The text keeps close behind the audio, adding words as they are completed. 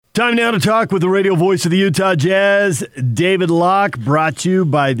Time now to talk with the radio voice of the Utah Jazz, David Locke, brought to you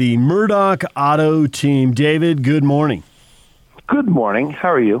by the Murdoch Auto Team. David, good morning. Good morning.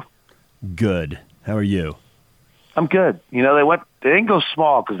 How are you? Good. How are you? I'm good. You know, they didn't go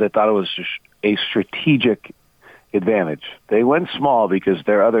small because they thought it was just a strategic advantage. They went small because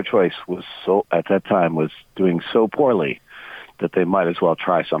their other choice was at that time was doing so poorly that they might as well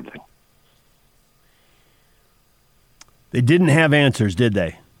try something. They didn't have answers, did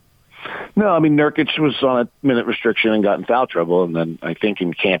they? No, I mean, Nurkic was on a minute restriction and got in foul trouble, and then I think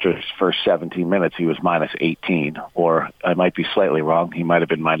in Kanter's first 17 minutes, he was minus 18, or I might be slightly wrong, he might have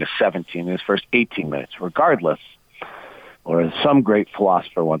been minus 17 in his first 18 minutes. Regardless, or as some great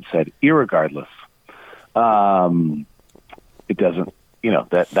philosopher once said, irregardless, it doesn't,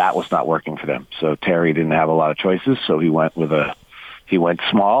 that was not working for them. So Terry didn't have a lot of choices, so he went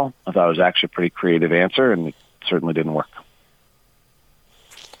small. I thought it was actually a pretty creative answer, and it certainly didn't work.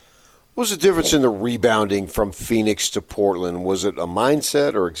 What was the difference in the rebounding from Phoenix to Portland? Was it a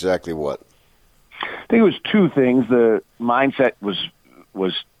mindset or exactly what? I think it was two things. The mindset was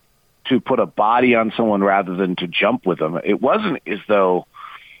to put a body on someone rather than to jump with them. It wasn't as though,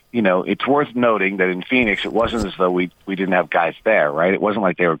 it's worth noting that in Phoenix, it wasn't as though we didn't have guys there, right? It wasn't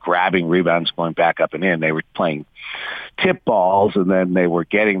like they were grabbing rebounds, going back up and in. They were playing tip balls, and then they were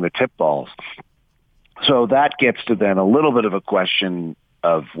getting the tip balls. So that gets to then a little bit of a question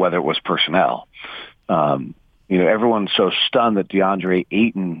of whether it was personnel. Everyone's so stunned that DeAndre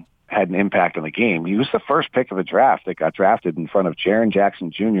Ayton had an impact on the game. He was the first pick of the draft that got drafted in front of Jaren Jackson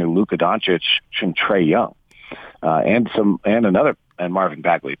Jr., Luka Doncic, and Trae Young, and Marvin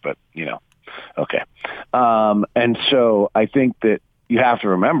Bagley. But okay. And so I think that you have to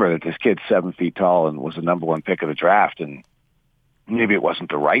remember that this kid's 7 feet tall and was the number one pick of the draft, and maybe it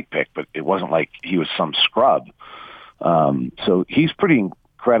wasn't the right pick, but it wasn't like he was some scrub. So he's pretty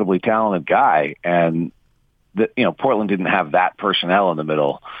incredibly talented guy, and Portland didn't have that personnel in the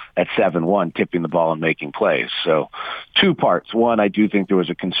middle at 7-1 tipping the ball and making plays. So two parts. One, I do think there was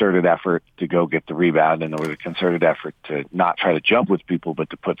a concerted effort to go get the rebound, and there was a concerted effort to not try to jump with people,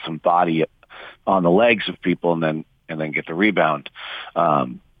 but to put some body on the legs of people and then get the rebound.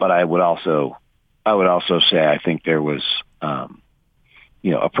 But I would also say I think there was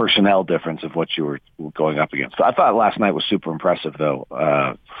a personnel difference of what you were going up against. So I thought last night was super impressive,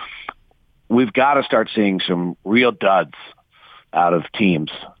 though. We've got to start seeing some real duds out of teams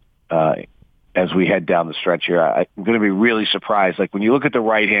as we head down the stretch here. I'm going to be really surprised. Like when you look at the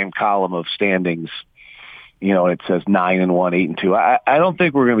right-hand column of standings, it says 9-1, 8-2. I don't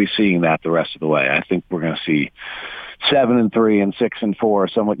think we're going to be seeing that the rest of the way. I think we're going to see 7-3 and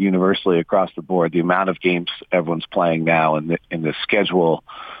 6-4 somewhat universally across the board. The amount of games everyone's playing now in the schedule,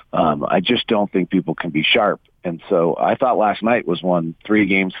 I just don't think people can be sharp. And so I thought last night was 3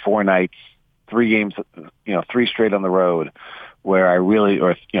 games, 4 nights, 3 games, 3 straight on the road where I really,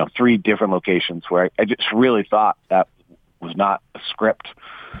 3 different locations where I just really thought that was not a script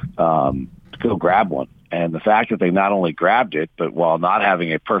to go grab one. And the fact that they not only grabbed it, but while not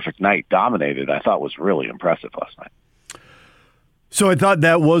having a perfect night dominated, I thought was really impressive last night. So I thought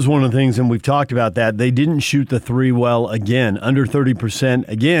that was one of the things, and we've talked about that. They didn't shoot the 3 well again, under 30%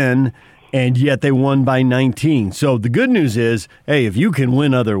 again, and yet they won by 19. So the good news is, hey, if you can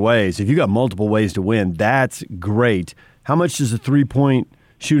win other ways, if you got multiple ways to win, that's great. How much does the 3-point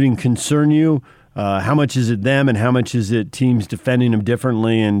shooting concern you? How much is it them, and how much is it teams defending them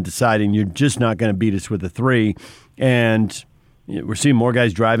differently and deciding you're just not going to beat us with a 3? And we're seeing more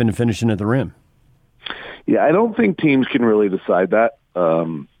guys driving and finishing at the rim. Yeah, I don't think teams can really decide that.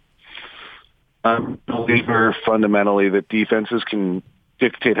 I'm a believer fundamentally that defenses can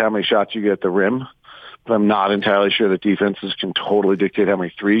dictate how many shots you get at the rim, but I'm not entirely sure that defenses can totally dictate how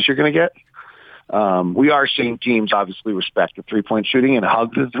many threes you're going to get. We are seeing teams obviously respect the 3-point shooting and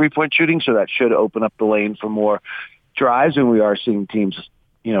hug the 3-point shooting, so that should open up the lane for more drives, and we are seeing teams,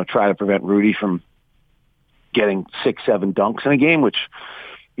 try to prevent Rudy from getting 6-7 dunks in a game, which,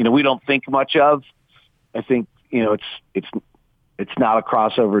 we don't think much of. I think, it's not a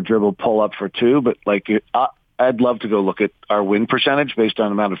crossover dribble pull up for 2, but I'd love to go look at our win percentage based on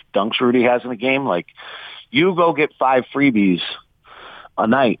the amount of dunks Rudy has in a game. Like, you go get 5 freebies a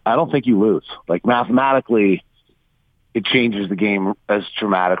night, I don't think you lose. Like, mathematically, it changes the game as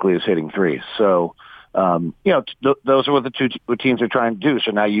dramatically as hitting threes. So, those are what the two teams are trying to do.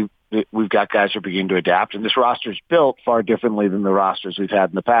 So now we've got guys who are beginning to adapt, and this roster's built far differently than the rosters we've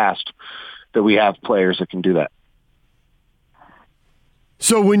had in the past, that we have players that can do that.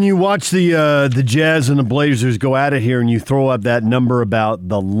 So when you watch the Jazz and the Blazers go at it here and you throw up that number about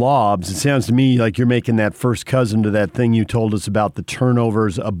the lobs, it sounds to me like you're making that first cousin to that thing you told us about the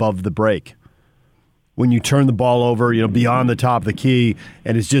turnovers above the break. When you turn the ball over, beyond the top of the key,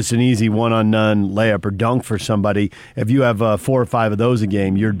 and it's just an easy one-on-none layup or dunk for somebody, if you have 4 or 5 of those a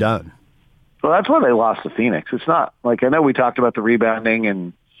game, you're done. Well, that's why they lost to Phoenix. It's not like, I know we talked about the rebounding,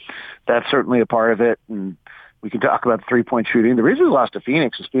 and that's certainly a part of it, and we can talk about the three-point shooting. The reason we lost to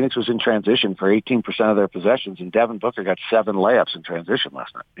Phoenix is Phoenix was in transition for 18% of their possessions, and Devin Booker got 7 layups in transition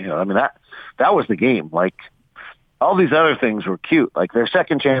last night. That was the game. Like, all these other things were cute. Like, their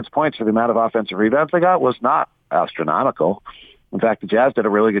second chance points for the amount of offensive rebounds they got was not astronomical. In fact, the Jazz did a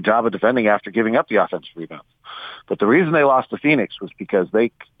really good job of defending after giving up the offensive rebounds. But the reason they lost to Phoenix was because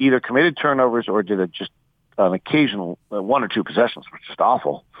they either committed turnovers or did just an occasional 1 or 2 possessions, which is just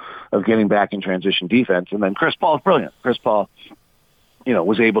awful, of getting back in transition defense. And then Chris Paul is brilliant. Chris Paul,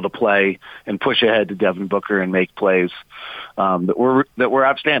 was able to play and push ahead to Devin Booker and make plays that were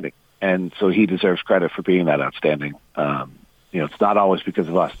outstanding. And so he deserves credit for being that outstanding. It's not always because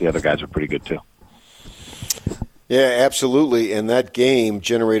of us. The other guys are pretty good too. Yeah, absolutely. And that game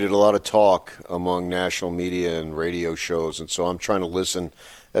generated a lot of talk among national media and radio shows. And so I'm trying to listen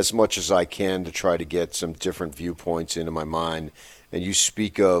as much as I can to try to get some different viewpoints into my mind. And you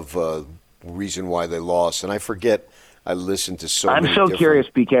speak of reason why they lost. And I forget, I listened to so many different... curious,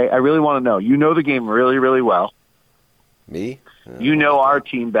 BK. I really want to know. You know the game really, really well. Me? You know our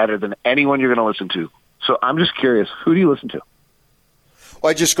team better than anyone you're going to listen to. So I'm just curious, who do you listen to?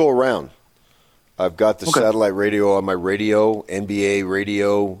 Well, I just go around. I've got the satellite radio on my radio, NBA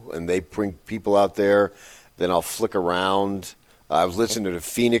radio, and they bring people out there. Then I'll flick around. I was listening to the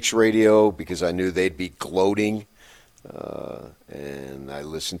Phoenix radio because I knew they'd be gloating. And I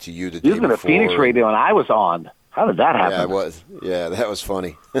listened to you the day before. You listened to Phoenix radio and I was on. How did that happen? Yeah, I was. Yeah, that was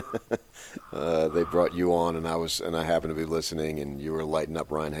funny. They brought you on, and I happened to be listening, and you were lighting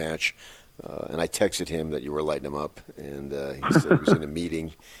up Ryan Hatch. And I texted him that you were lighting him up, and he said he was in a meeting.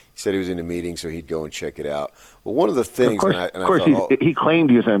 He said he was in a meeting, so he'd go and check it out. Well, one of the things, he claimed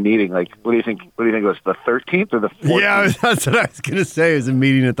he was in a meeting. Like, what do you think? What do you think it was, the 13th or the 14th? Yeah, that's what I was going to say. It was a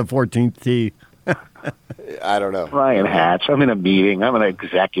meeting at the 14th tee. I don't know. Ryan Hatch. I'm in a meeting. I'm an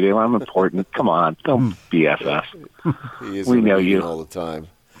executive. I'm important. Come on, don't BS us. We know you all the time.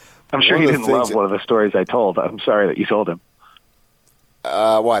 I'm sure he didn't love one of the stories I told. I'm sorry that you told him.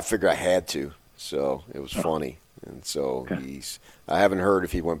 Well, I figured I had to, so it was funny. And so I haven't heard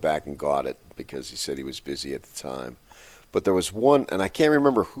if he went back and got it because he said he was busy at the time. But there was one, and I can't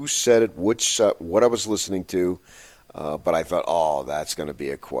remember who said it, what I was listening to, but I thought, that's going to be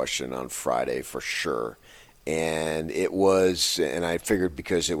a question on Friday for sure. And it was, and I figured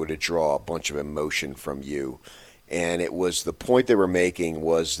because it would draw a bunch of emotion from you. And it was the point they were making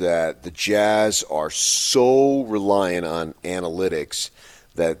was that the Jazz are so reliant on analytics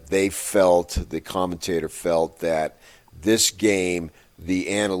that the commentator felt that this game, the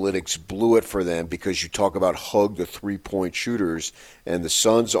analytics blew it for them because you talk about hug the three-point shooters, and the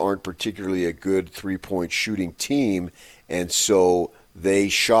Suns aren't particularly a good three-point shooting team, and so they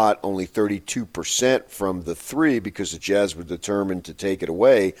shot only 32% from the three because the Jazz were determined to take it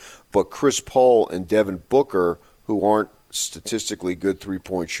away. But Chris Paul and Devin Booker, who aren't statistically good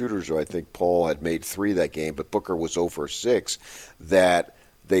three-point shooters, or I think Paul had made 3 that game, but Booker was 0 for 6, that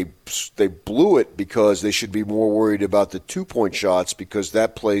they blew it because they should be more worried about the 2-point shots because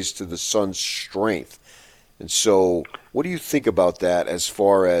that plays to the Suns' strength. And so what do you think about that as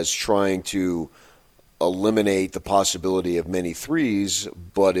far as trying to eliminate the possibility of many threes,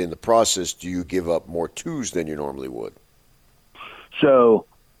 but in the process, do you give up more 2s than you normally would? So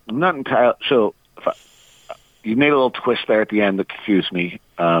I'm not entirely – so you made a little twist there at the end that confused me.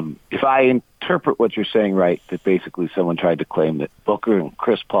 If I interpret what you're saying right, that basically someone tried to claim that Booker and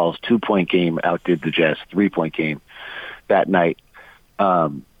Chris Paul's 2-point game outdid the Jazz 3-point game that night.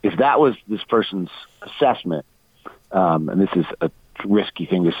 If that was this person's assessment, and this is a risky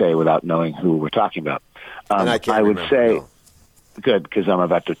thing to say without knowing who we're talking about, I would say, good, because I'm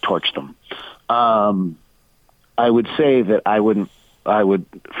about to torch them. I would say that I would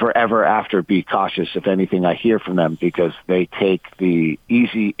forever after be cautious if anything I hear from them because they take the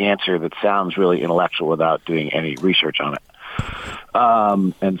easy answer that sounds really intellectual without doing any research on it.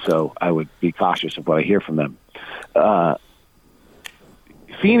 And so I would be cautious of what I hear from them.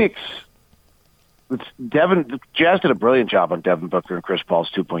 Phoenix, the Jazz did a brilliant job on Devin Booker and Chris Paul's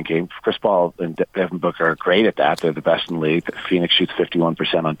 2-point game. Chris Paul and Devin Booker are great at that. They're the best in the league. Phoenix shoots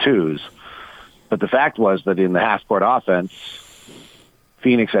 51% on 2s. But the fact was that in the half-court offense,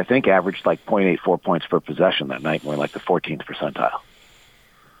 Phoenix, I think, averaged like 0.84 points per possession that night, more like the 14th percentile.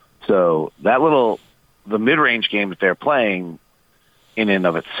 So the mid-range game that they're playing in and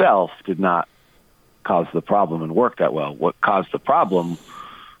of itself did not cause the problem and work that well. What caused the problem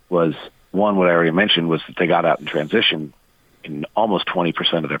was, one, what I already mentioned, was that they got out in transition in almost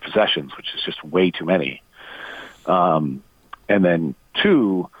 20% of their possessions, which is just way too many. And then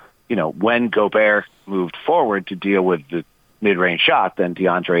two, when Gobert moved forward to deal with the mid-range shot, then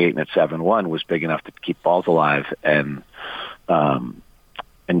DeAndre Ayton at 7-1 was big enough to keep balls alive and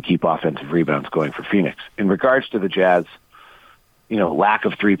keep offensive rebounds going for Phoenix. In regards to the Jazz, lack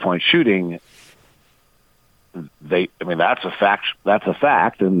of three-point shooting, that's a fact. That's a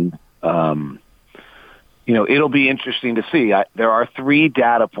fact, and it'll be interesting to see. There are 3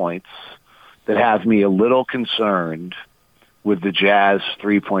 data points that have me a little concerned with the Jazz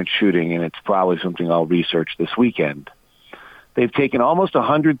three-point shooting, and it's probably something I'll research this weekend. They've taken almost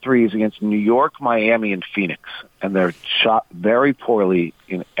 100 threes against New York, Miami, and Phoenix, and they're shot very poorly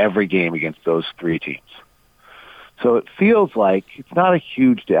in every game against those 3 teams. So it feels like, it's not a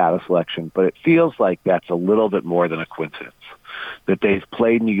huge data selection, but it feels like that's a little bit more than a coincidence. That they've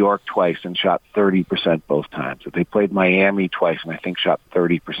played New York twice and shot 30% both times. That they played Miami twice and I think shot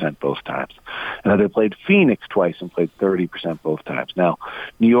 30% both times. And that they played Phoenix twice and played 30% both times. Now,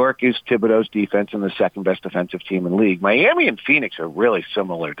 New York is Thibodeau's defense and the second best defensive team in the league. Miami and Phoenix are really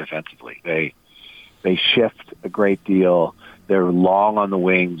similar defensively. They shift a great deal. They're long on the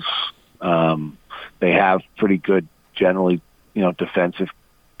wings. They have pretty good, generally, defensive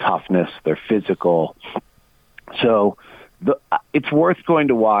toughness. They're physical. So it's worth going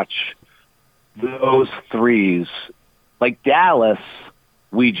to watch those threes. Like Dallas,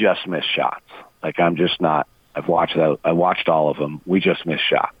 we just miss shots. Like I'm just not. I watched all of them. We just miss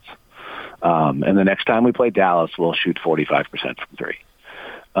shots. And the next time we play Dallas, we'll shoot 45% from three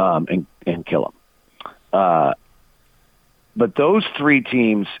and kill them. But those 3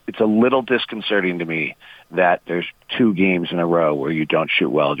 teams, it's a little disconcerting to me that there's 2 games in a row where you don't shoot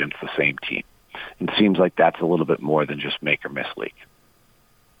well against the same team. It seems like that's a little bit more than just make or miss league.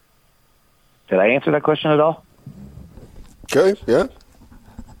 Did I answer that question at all? Okay, yeah.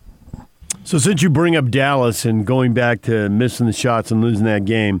 So since you bring up Dallas and going back to missing the shots and losing that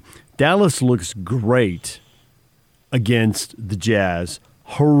game, Dallas looks great against the Jazz.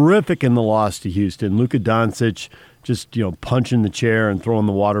 Horrific in the loss to Houston. Luka Doncic just, punching the chair and throwing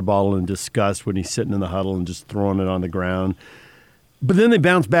the water bottle in disgust when he's sitting in the huddle and just throwing it on the ground. But then they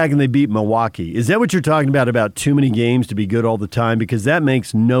bounce back and they beat Milwaukee. Is that what you're talking about too many games to be good all the time? Because that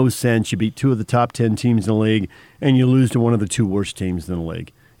makes no sense. You beat 2 of the top 10 teams in the league, and you lose to one of the 2 worst teams in the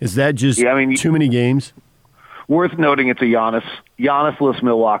league. Is that just too many games? Worth noting, it's a Giannis-less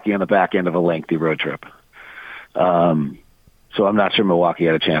Milwaukee on the back end of a lengthy road trip. So I'm not sure Milwaukee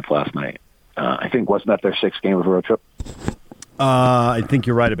had a chance last night. I think, wasn't that their 6th game of a road trip? I think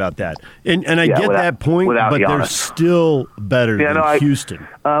you're right about that. And I get that point, but Giannis, they're still better than Houston.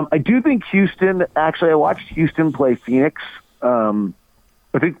 I do think Houston, actually, I watched Houston play Phoenix. I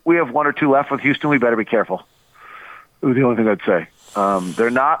think we have 1 or 2 left with Houston. We better be careful. It was the only thing I'd say.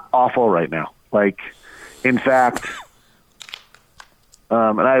 They're not awful right now. In fact,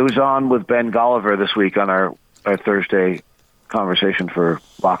 and I was on with Ben Golliver this week on our Thursday conversation for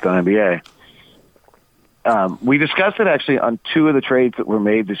Locked On NBA. We discussed it actually on 2 of the trades that were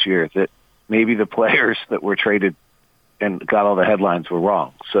made this year, that maybe the players that were traded and got all the headlines were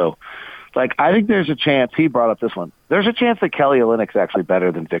wrong. So, I think there's a chance, he brought up this one, there's a chance that Kelly Olynyk's actually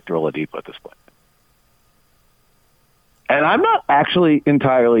better than Victor Oladipo at this point. And I'm not actually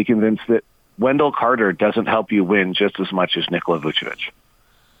entirely convinced that Wendell Carter doesn't help you win just as much as Nikola Vucevic.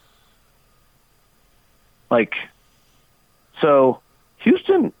 So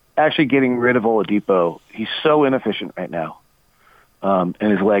Houston actually getting rid of Oladipo, he's so inefficient right now, and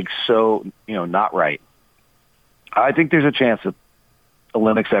his leg's so not right. I think there's a chance that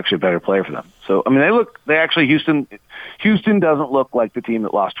Olynyk's actually a better player for them. So Houston doesn't look like the team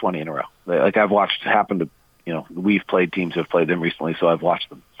that lost 20 in a row. I've watched happen to we've played teams who have played them recently, so I've watched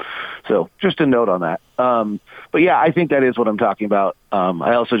them. So just a note on that. But yeah, I think that is what I'm talking about.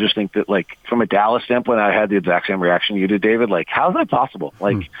 I also just think that from a Dallas standpoint, I had the exact same reaction you did, David. How's that possible?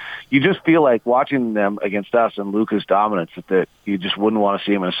 You just feel like watching them against us and Luka's dominance that you just wouldn't want to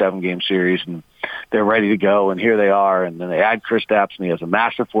see them in a 7-game series, and they're ready to go, and here they are, and then they add Kristaps, and he has a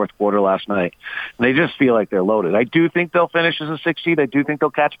massive 4th quarter last night, and they just feel like they're loaded. I do think they'll finish as a 6 seed. I do think they'll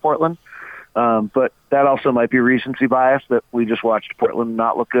catch Portland. But that also might be recency bias that we just watched Portland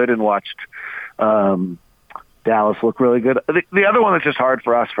not look good and watched Dallas look really good. The other one that's just hard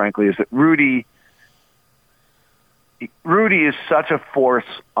for us, frankly, is that Rudy is such a force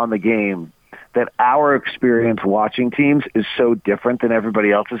on the game that our experience watching teams is so different than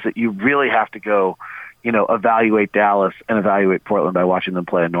everybody else's that you really have to go, evaluate Dallas and evaluate Portland by watching them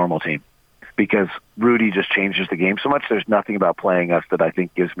play a normal team. Because Rudy just changes the game so much. There's nothing about playing us that I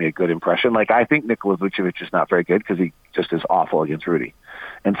think gives me a good impression. Like, I think Nikola Vucevic is not very good because he just is awful against Rudy.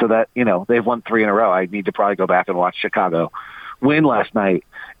 And so that, they've won 3 in a row. I need to probably go back and watch Chicago win last night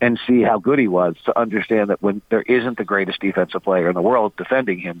and see how good he was to understand that when there isn't the greatest defensive player in the world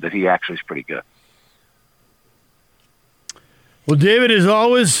defending him, that he actually is pretty good. Well, David, as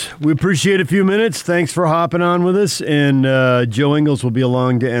always, we appreciate a few minutes. Thanks for hopping on with us. And Joe Ingles will be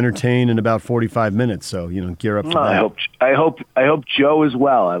along to entertain in about 45 minutes. So, gear up for that. I hope Joe as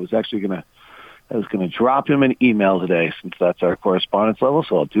well. I was actually going to drop him an email today since that's our correspondence level.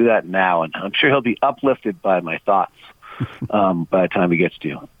 So I'll do that now. And I'm sure he'll be uplifted by my thoughts by the time he gets to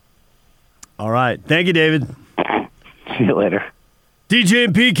you. All right. Thank you, David. See you later. DJ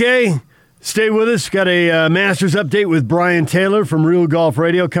and PK. Stay with us. Got a Masters update with Brian Taylor from Real Golf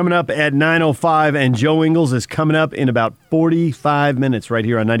Radio coming up at 9:05, and Joe Ingles is coming up in about 45 minutes right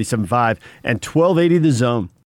here on 97.5 and 1280 The Zone.